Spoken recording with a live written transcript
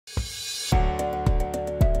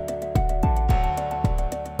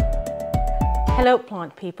Hello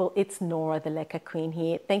plant people, it's Nora the Leca Queen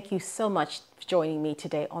here. Thank you so much for joining me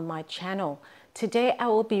today on my channel. Today I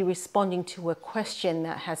will be responding to a question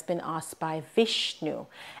that has been asked by Vishnu.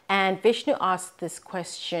 And Vishnu asked this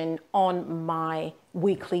question on my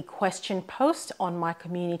weekly question post on my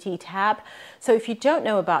community tab. So if you don't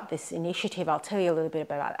know about this initiative, I'll tell you a little bit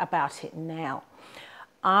about it now.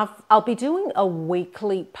 I'll be doing a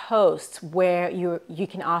weekly post where you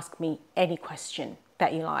can ask me any question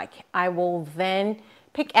that you like. I will then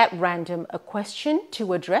pick at random a question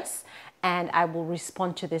to address, and I will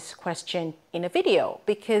respond to this question in a video,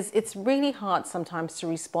 because it's really hard sometimes to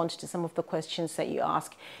respond to some of the questions that you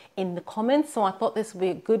ask in the comments. So I thought this would be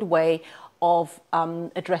a good way of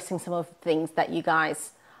addressing some of the things that you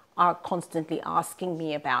guys are constantly asking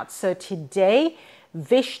me about. So today,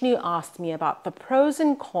 Vishnu asked me about the pros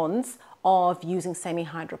and cons of using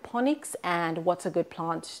semi-hydroponics and what's a good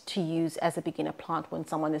plant to use as a beginner plant when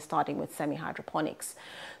someone is starting with semi-hydroponics.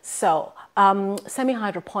 So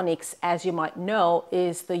semi-hydroponics, as you might know,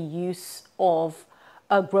 is the use of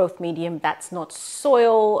a growth medium that's not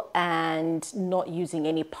soil and not using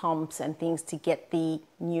any pumps and things to get the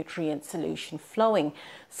nutrient solution flowing.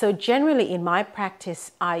 So generally in my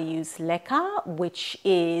practice, I use Leca, which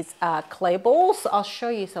is clay balls. I'll show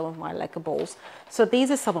you some of my Leca balls. So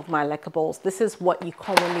these are some of my Leca balls. This is what you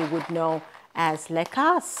commonly would know as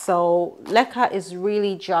Leca. So Leca is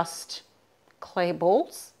really just clay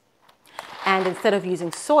balls. And instead of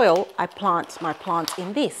using soil, I plant my plants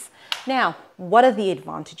in this. Now, what are the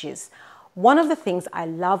advantages? One of the things I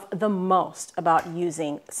love the most about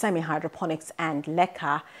using semi-hydroponics and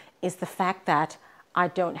Leca is the fact that I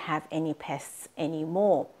don't have any pests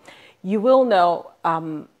anymore. You will know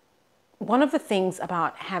one of the things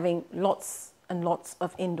about having lots and lots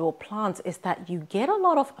of indoor plants is that you get a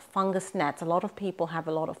lot of fungus gnats. A lot of people have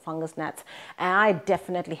a lot of fungus gnats, and I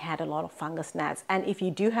definitely had a lot of fungus gnats. And if you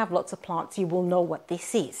do have lots of plants, you will know what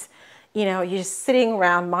this is. You know, you're just sitting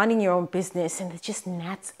around minding your own business and there's just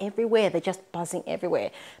gnats everywhere. They're just buzzing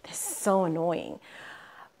everywhere. They're so annoying.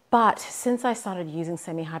 But since I started using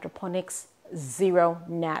semi-hydroponics, zero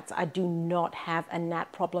gnats. I do not have a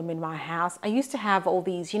gnat problem in my house. I used to have all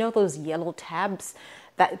these, you know, those yellow tabs,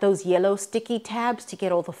 those yellow sticky tabs to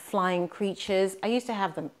get all the flying creatures. I used to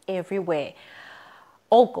have them everywhere.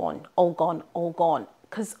 All gone, all gone, all gone.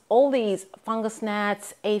 Because all these fungus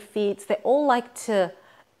gnats, aphids, they all like to,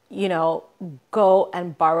 you know, go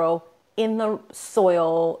and burrow in the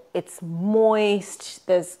soil. It's moist.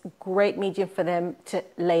 There's great medium for them to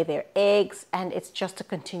lay their eggs, and it's just a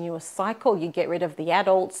continuous cycle. You get rid of the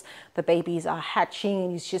adults, the babies are hatching,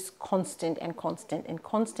 and it's just constant and constant and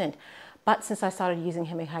constant. But since I started using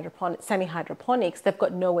semi-hydroponics, they've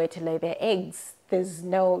got nowhere to lay their eggs. There's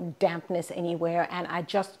no dampness anywhere, and I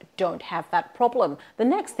just don't have that problem. The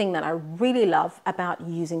next thing that I really love about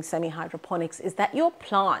using semi-hydroponics is that your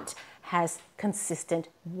plant has consistent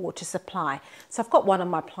water supply. So I've got one of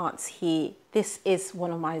my plants here. This is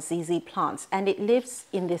one of my ZZ plants, and it lives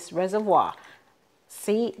in this reservoir.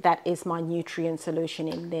 See, that is my nutrient solution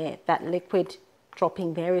in there. That liquid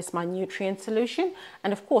dropping there is my nutrient solution.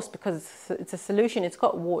 And of course, because it's a solution, it's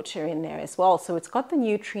got water in there as well. So it's got the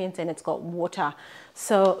nutrients and it's got water.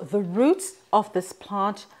 So the roots of this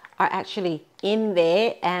plant are actually in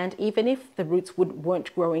there. And even if the roots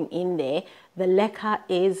weren't growing in there, the Leca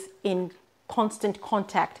is in constant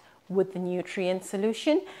contact with the nutrient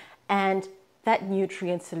solution. And that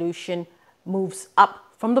nutrient solution moves up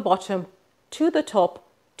from the bottom to the top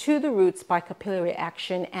to the roots by capillary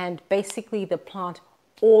action, and basically the plant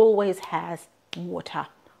always has water,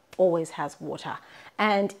 always has water.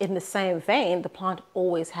 And in the same vein, the plant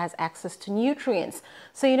always has access to nutrients.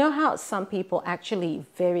 So you know how some people actually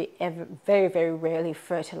very rarely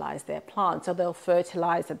fertilize their plants. So they'll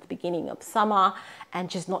fertilize at the beginning of summer and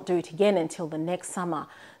just not do it again until the next summer.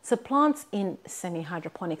 So plants in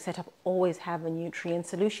semi-hydroponic setup always have a nutrient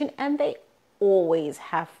solution, and they always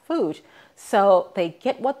have food. So they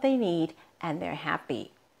get what they need and they're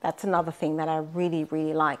happy. That's another thing that I really,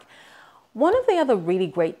 really like. One of the other really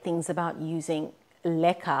great things about using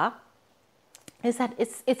Leca is that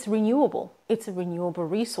it's renewable. It's a renewable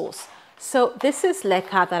resource. So this is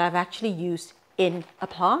Leca that I've actually used in a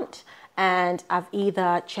plant, and I've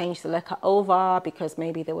either changed the Leca over because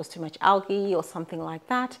maybe there was too much algae or something like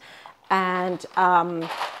that. And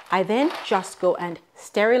I then just go and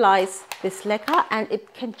sterilize this Leca, and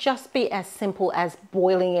it can just be as simple as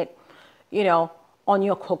boiling it, you know, on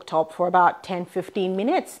your cooktop for about 10-15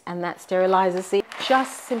 minutes, and that sterilizes it.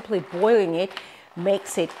 Just simply boiling it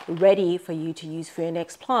makes it ready for you to use for your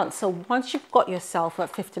next plant. So once you've got yourself a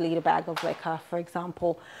 50-litre bag of Leca, for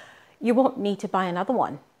example, you won't need to buy another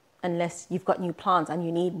one. unless you've got new plants and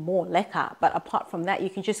you need more leca. But apart from that, you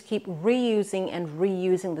can just keep reusing and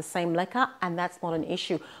reusing the same leca, and that's not an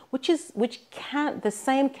issue. The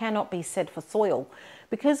same cannot be said for soil,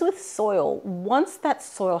 because with soil, once that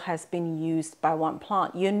soil has been used by one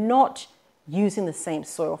plant, you're not using the same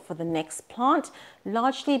soil for the next plant,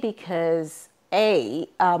 largely because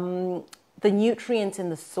the nutrients in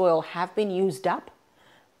the soil have been used up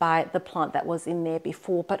by the plant that was in there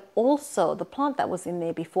before, but also the plant that was in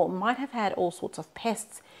there before might have had all sorts of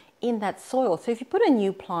pests in that soil. So if you put a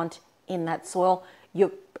new plant in that soil,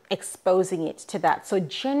 you're exposing it to that. So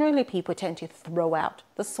generally people tend to throw out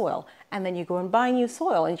the soil, and then you go and buy new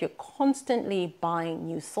soil, and you're constantly buying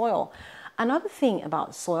new soil. Another thing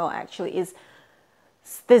about soil actually is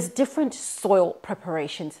there's different soil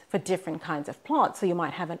preparations for different kinds of plants. So you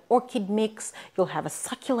might have an orchid mix, you'll have a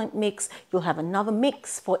succulent mix, you'll have another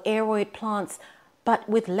mix for aeroid plants. But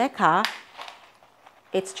with leca,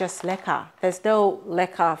 it's just leca. There's no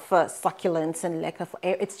leca for succulents and leca for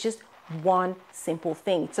air. It's just one simple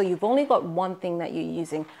thing. So you've only got one thing that you're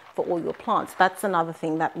using for all your plants. That's another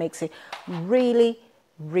thing that makes it really,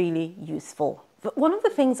 really useful. But one of the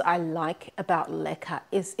things I like about leca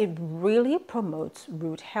is it really promotes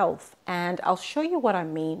root health. And I'll show you what I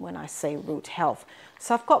mean when I say root health.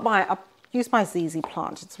 So I've used my ZZ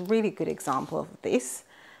plant. It's a really good example of this.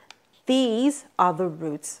 These are the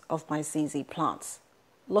roots of my ZZ plants.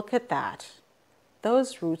 Look at that.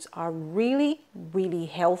 Those roots are really, really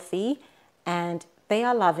healthy, and they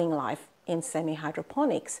are loving life in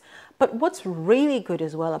semi-hydroponics. But what's really good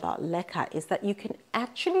as well about leca is that you can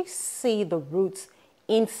actually see the roots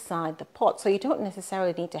inside the pot. So you don't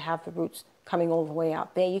necessarily need to have the roots coming all the way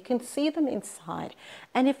out there. You can see them inside.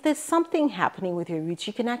 And if there's something happening with your roots,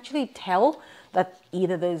 you can actually tell that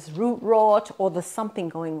either there's root rot or there's something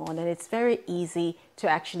going on, and it's very easy to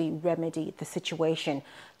actually remedy the situation.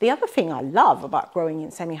 The other thing I love about growing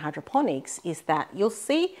in semi-hydroponics is that you'll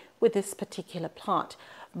see with this particular plant,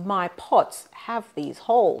 my pots have these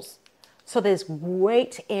holes. So there's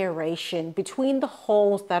great aeration between the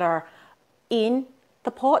holes that are in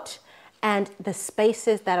the pot and the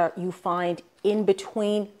spaces that you find in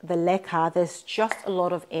between the leca. There's just a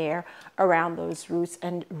lot of air around those roots,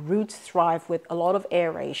 and roots thrive with a lot of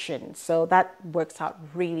aeration. So that works out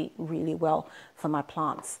really, really well for my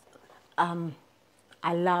plants.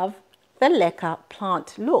 I love the leca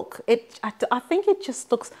plant look. I think it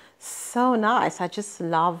just looks so nice. I just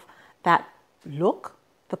love that look,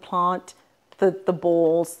 the plant, the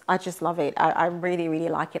balls. I just love it. I really, really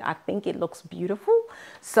like it. I think it looks beautiful.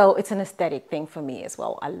 So it's an aesthetic thing for me as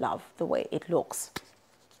well. I love the way it looks.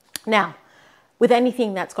 Now, with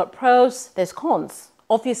anything that's got pros, there's cons.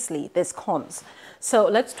 Obviously, there's cons. So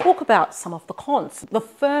let's talk about some of the cons. The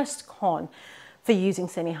first con for using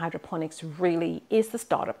semi-hydroponics really is the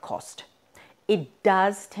startup cost. It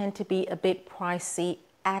does tend to be a bit pricey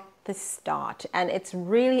at the start, and it's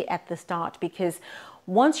really at the start because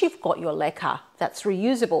once you've got your leca that's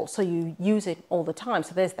reusable, so you use it all the time,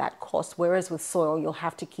 so there's that cost, whereas with soil you'll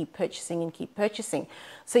have to keep purchasing and keep purchasing.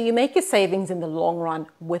 So you make your savings in the long run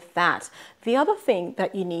with that. The other thing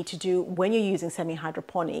that you need to do when you're using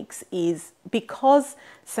semi-hydroponics is, because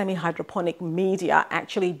semi-hydroponic media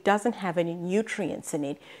actually doesn't have any nutrients in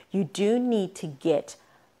it, you do need to get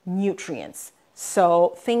nutrients.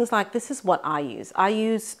 So things like, this is what I use. I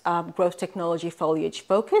use Growth Technology Foliage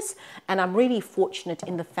Focus, and I'm really fortunate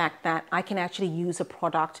in the fact that I can actually use a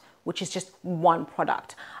product which is just one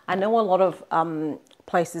product. I know a lot of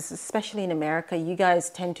places, especially in America, you guys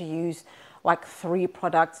tend to use like 3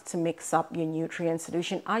 products to mix up your nutrient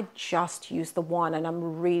solution. I just use the one, and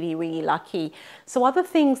I'm really, really lucky. So other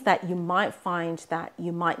things that you might find that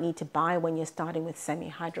you might need to buy when you're starting with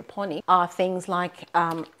semi-hydroponic are things like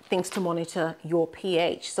things to monitor your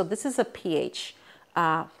pH. So this is a pH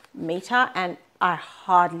meter, and I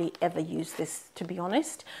hardly ever use this, to be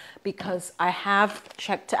honest, because I have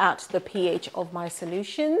checked out the pH of my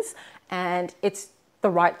solutions and it's the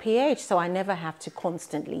right pH, so I never have to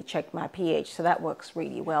constantly check my pH, so that works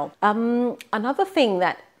really well. Another thing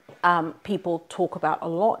that people talk about a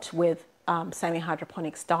lot with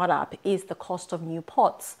semi-hydroponic startup is the cost of new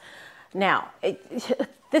pots. Now,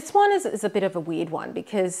 this one is a bit of a weird one,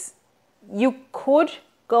 because you could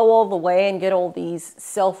go all the way and get all these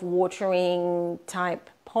self-watering type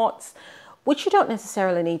pots, which you don't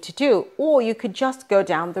necessarily need to do, or you could just go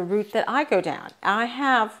down the route that I go down. I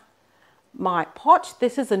have my pot.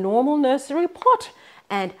 This is a normal nursery pot,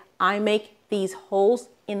 and I make these holes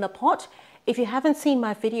in the pot. If you haven't seen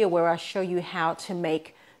my video where I show you how to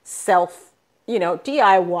make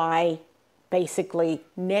DIY, basically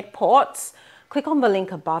net pots, click on the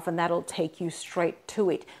link above and that'll take you straight to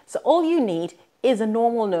it. So all you need is a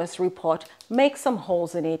normal nursery pot, make some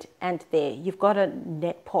holes in it, and there you've got a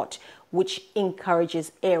net pot which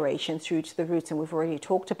encourages aeration through to the roots, and we've already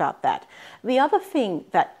talked about that. The other thing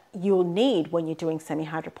that you'll need when you're doing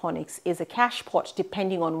semi-hydroponics is a cache pot,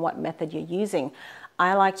 depending on what method you're using.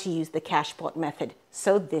 I like to use the cache pot method.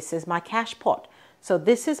 So this is my cache pot. So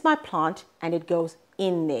this is my plant and it goes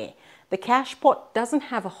in there. The cache pot doesn't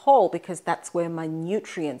have a hole because that's where my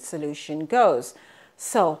nutrient solution goes.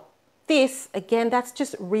 So this, again, that's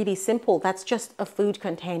just really simple. That's just a food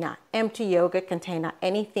container, empty yogurt container,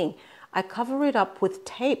 anything. I cover it up with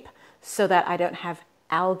tape so that I don't have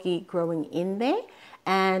algae growing in there.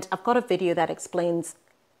 And I've got a video that explains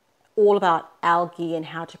all about algae and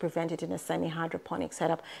how to prevent it in a semi-hydroponic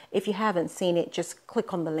setup. If you haven't seen it, just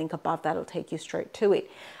click on the link above. That'll take you straight to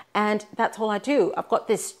it. And that's all I do. I've got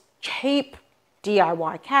this cheap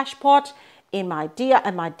DIY cache pot in my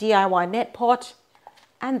DIY net pot.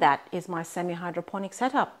 And that is my semi-hydroponic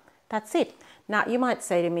setup. That's it. Now, you might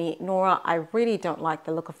say to me, Nora, I really don't like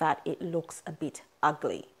the look of that. It looks a bit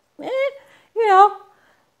ugly. You know,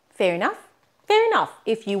 fair enough. Fair enough.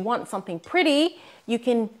 If you want something pretty, you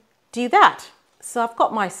can do that. So I've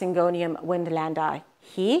got my Syngonium wendlandi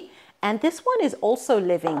here. And this one is also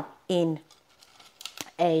living in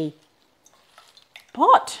a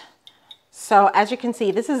pot. So as you can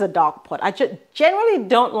see, this is a dark pot. I generally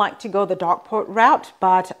don't like to go the dark pot route,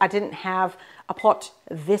 but I didn't have a pot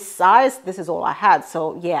this size. This is all I had.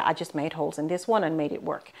 So yeah, I just made holes in this one and made it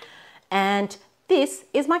work. And this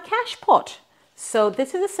is my cache pot. So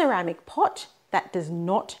this is a ceramic pot that does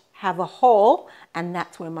not have a hole, and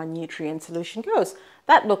that's where my nutrient solution goes.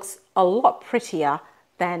 That looks a lot prettier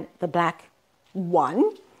than the black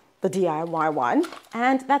one, the DIY one,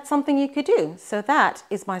 and that's something you could do. So that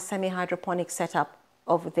is my semi-hydroponic setup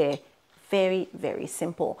over there. Very, very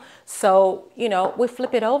simple. So, you know, we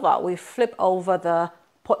flip it over. We flip over the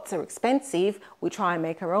pots are expensive. We try and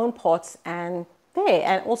make our own pots, and there.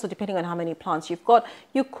 And also, depending on how many plants you've got,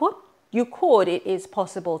 it is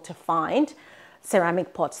possible to find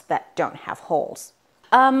ceramic pots that don't have holes.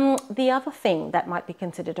 The other thing that might be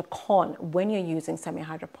considered a con when you're using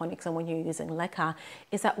semi-hydroponics and when you're using Leca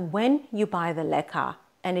is that when you buy the Leca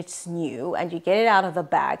and it's new and you get it out of the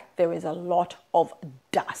bag, there is a lot of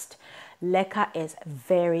dust. Leca is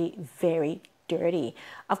very, very dirty.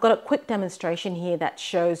 I've got a quick demonstration here that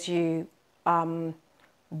shows you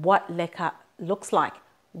what Leca looks like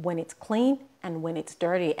when it's clean and when it's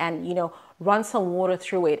dirty, and you know, run some water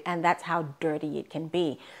through it, and that's how dirty it can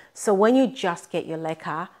be. So when you just get your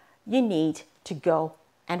Leca, you need to go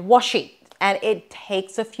and wash it, and it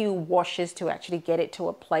takes a few washes to actually get it to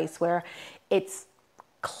a place where it's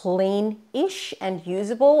clean-ish and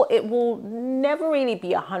usable. It will never really be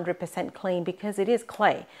 100% clean because it is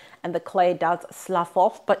clay and the clay does slough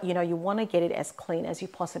off, but you know, you want to get it as clean as you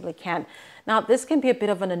possibly can. Now, this can be a bit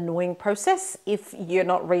of an annoying process if you're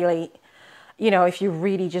not really, you know, if you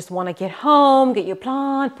really just want to get home, get your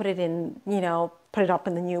plant, put it in, you know, put it up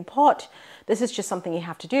in the new pot. This is just something you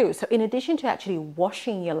have to do. So in addition to actually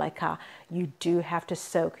washing your Leca, you do have to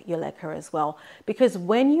soak your Leca as well. Because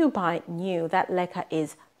when you buy it new, that Leca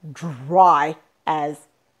is dry as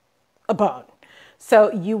a bone.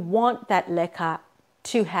 So you want that Leca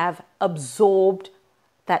to have absorbed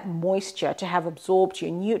that moisture, to have absorbed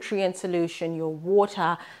your nutrient solution, your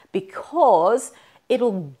water, because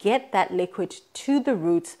it'll get that liquid to the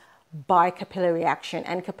roots by capillary action,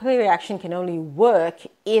 and capillary action can only work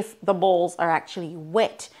if the balls are actually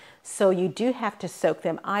wet. So you do have to soak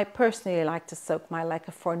them. I personally like to soak my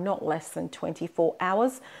Leca for not less than 24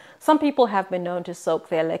 hours. Some people have been known to soak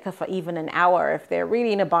their Leca for even an hour if they're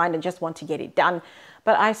really in a bind and just want to get it done.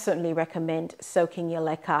 But I certainly recommend soaking your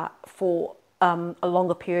Leca for a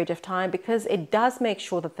longer period of time, because it does make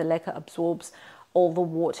sure that the Leca absorbs all the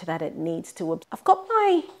water that it needs to absorb. I've got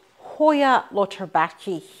my Hoya Lauterbach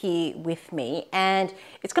here with me, and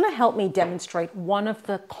it's going to help me demonstrate one of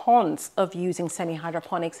the cons of using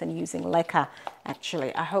semi-hydroponics and using Leca.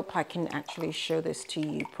 Actually, I hope I can actually show this to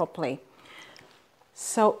you properly.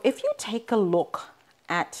 So if you take a look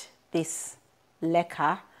at this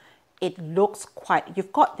Leca, it looks quite,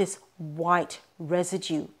 you've got this white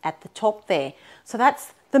residue at the top there. So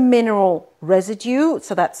that's the mineral residue.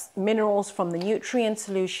 So that's minerals from the nutrient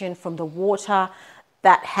solution, from the water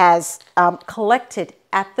that has collected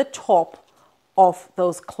at the top of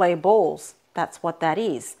those clay balls. That's what that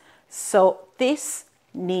is. So this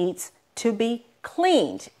needs to be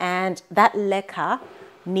cleaned, and that Leca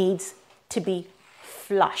needs to be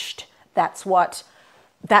flushed. That's what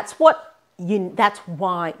that's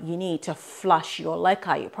why you need to flush your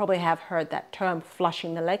leca. You probably have heard that term,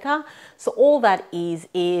 flushing the leca. So all that is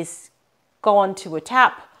go onto a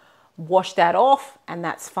tap, wash that off, and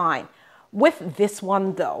that's fine. With this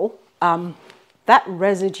one though, that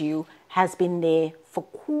residue has been there for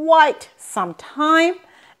quite some time,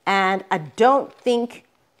 and I don't think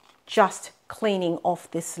just cleaning off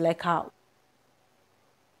this leca,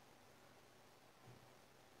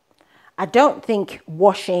 I don't think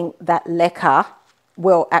washing that leca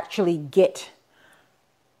will actually get,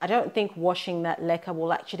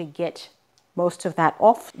 most of that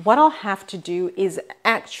off. What I'll have to do is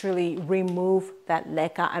actually remove that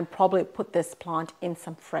leca and probably put this plant in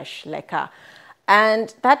some fresh leca.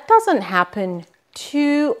 And that doesn't happen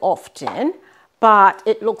too often, but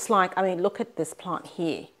it looks like, I mean, look at this plant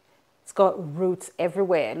here. It's got roots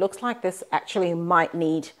everywhere. It looks like this actually might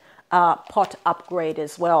need a pot upgrade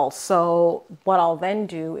as well. So what I'll then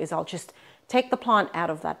do is I'll just take the plant out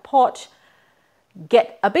of that pot,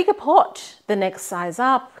 get a bigger pot, the next size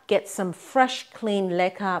up, get some fresh clean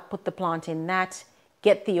leca, put the plant in that,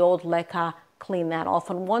 get the old leca, clean that off.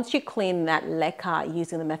 And once you clean that leca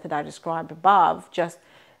using the method I described above,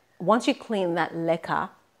 once you clean that leca,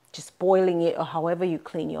 just boiling it or however you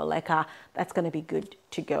clean your leca, that's going to be good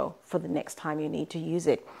to go for the next time you need to use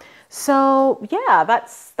it. So yeah,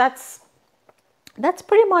 that's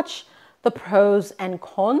pretty much the pros and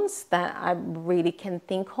cons that I really can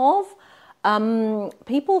think of. Some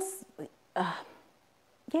people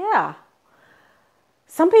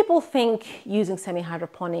think using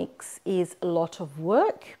semi-hydroponics is a lot of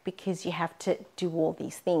work because you have to do all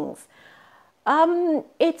these things. I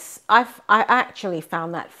actually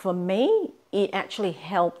found that for me, it actually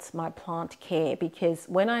helped my plant care, because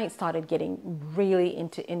when I started getting really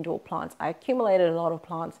into indoor plants, I accumulated a lot of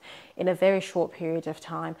plants in a very short period of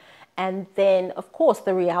time. And then, of course,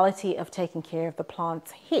 the reality of taking care of the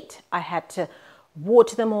plants hit. I had to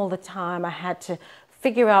water them all the time. I had to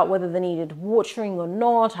figure out whether they needed watering or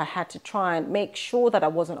not. I had to try and make sure that I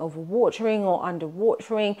wasn't overwatering or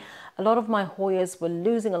underwatering. A lot of my Hoyas were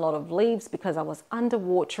losing a lot of leaves because I was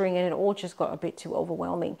underwatering, and it all just got a bit too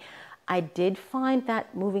overwhelming. I did find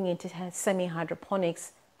that moving into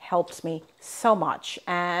semi-hydroponics helps me so much,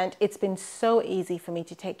 and it's been so easy for me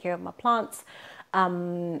to take care of my plants.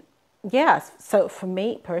 So for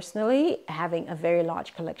me personally, having a very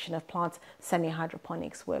large collection of plants,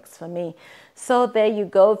 semi-hydroponics works for me. So there you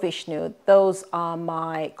go, Vishnu. Those are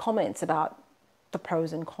my comments about the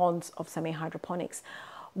pros and cons of semi-hydroponics.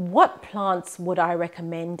 What plants would I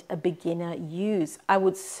recommend a beginner use? I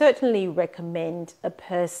would certainly recommend a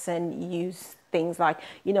person use things like,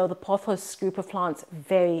 the pothos group of plants,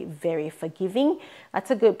 very, very forgiving.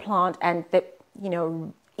 That's a good plant, and they're,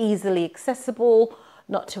 easily accessible,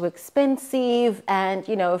 not too expensive, and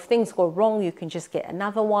if things go wrong, you can just get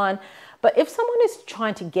another one. But if someone is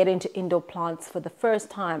trying to get into indoor plants for the first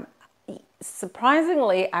time,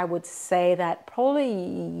 surprisingly, I would say that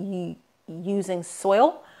probably using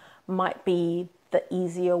soil might be the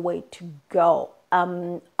easier way to go.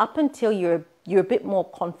 Up until you're a bit more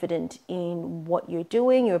confident in what you're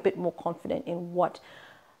doing, you're a bit more confident in what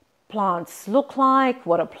plants look like,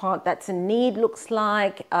 what a plant that's in need looks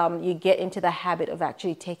like. You get into the habit of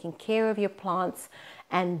actually taking care of your plants,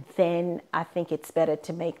 and then I think it's better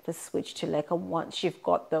to make the switch to Leca once you've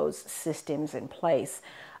got those systems in place.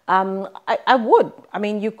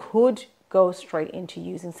 You could go straight into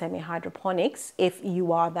using semi-hydroponics if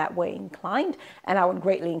you are that way inclined, and I would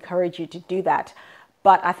greatly encourage you to do that.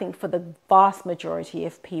 But I think for the vast majority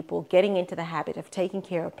of people, getting into the habit of taking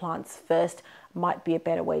care of plants first might be a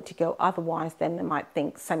better way to go. Otherwise, then they might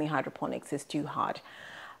think semi-hydroponics is too hard.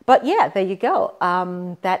 But yeah, there you go.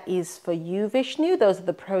 That is for you, Vishnu. Those are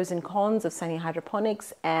the pros and cons of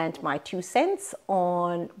semi-hydroponics and my 2 cents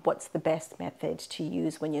on what's the best method to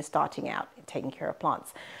use when you're starting out taking care of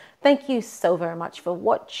plants. Thank you so very much for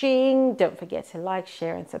watching. Don't forget to like,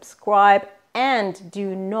 share, and subscribe. And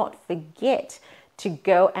do not forget to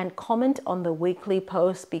go and comment on the weekly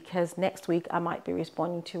post, because next week I might be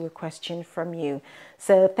responding to a question from you.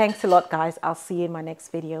 So thanks a lot, guys. I'll see you in my next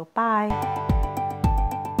video. Bye.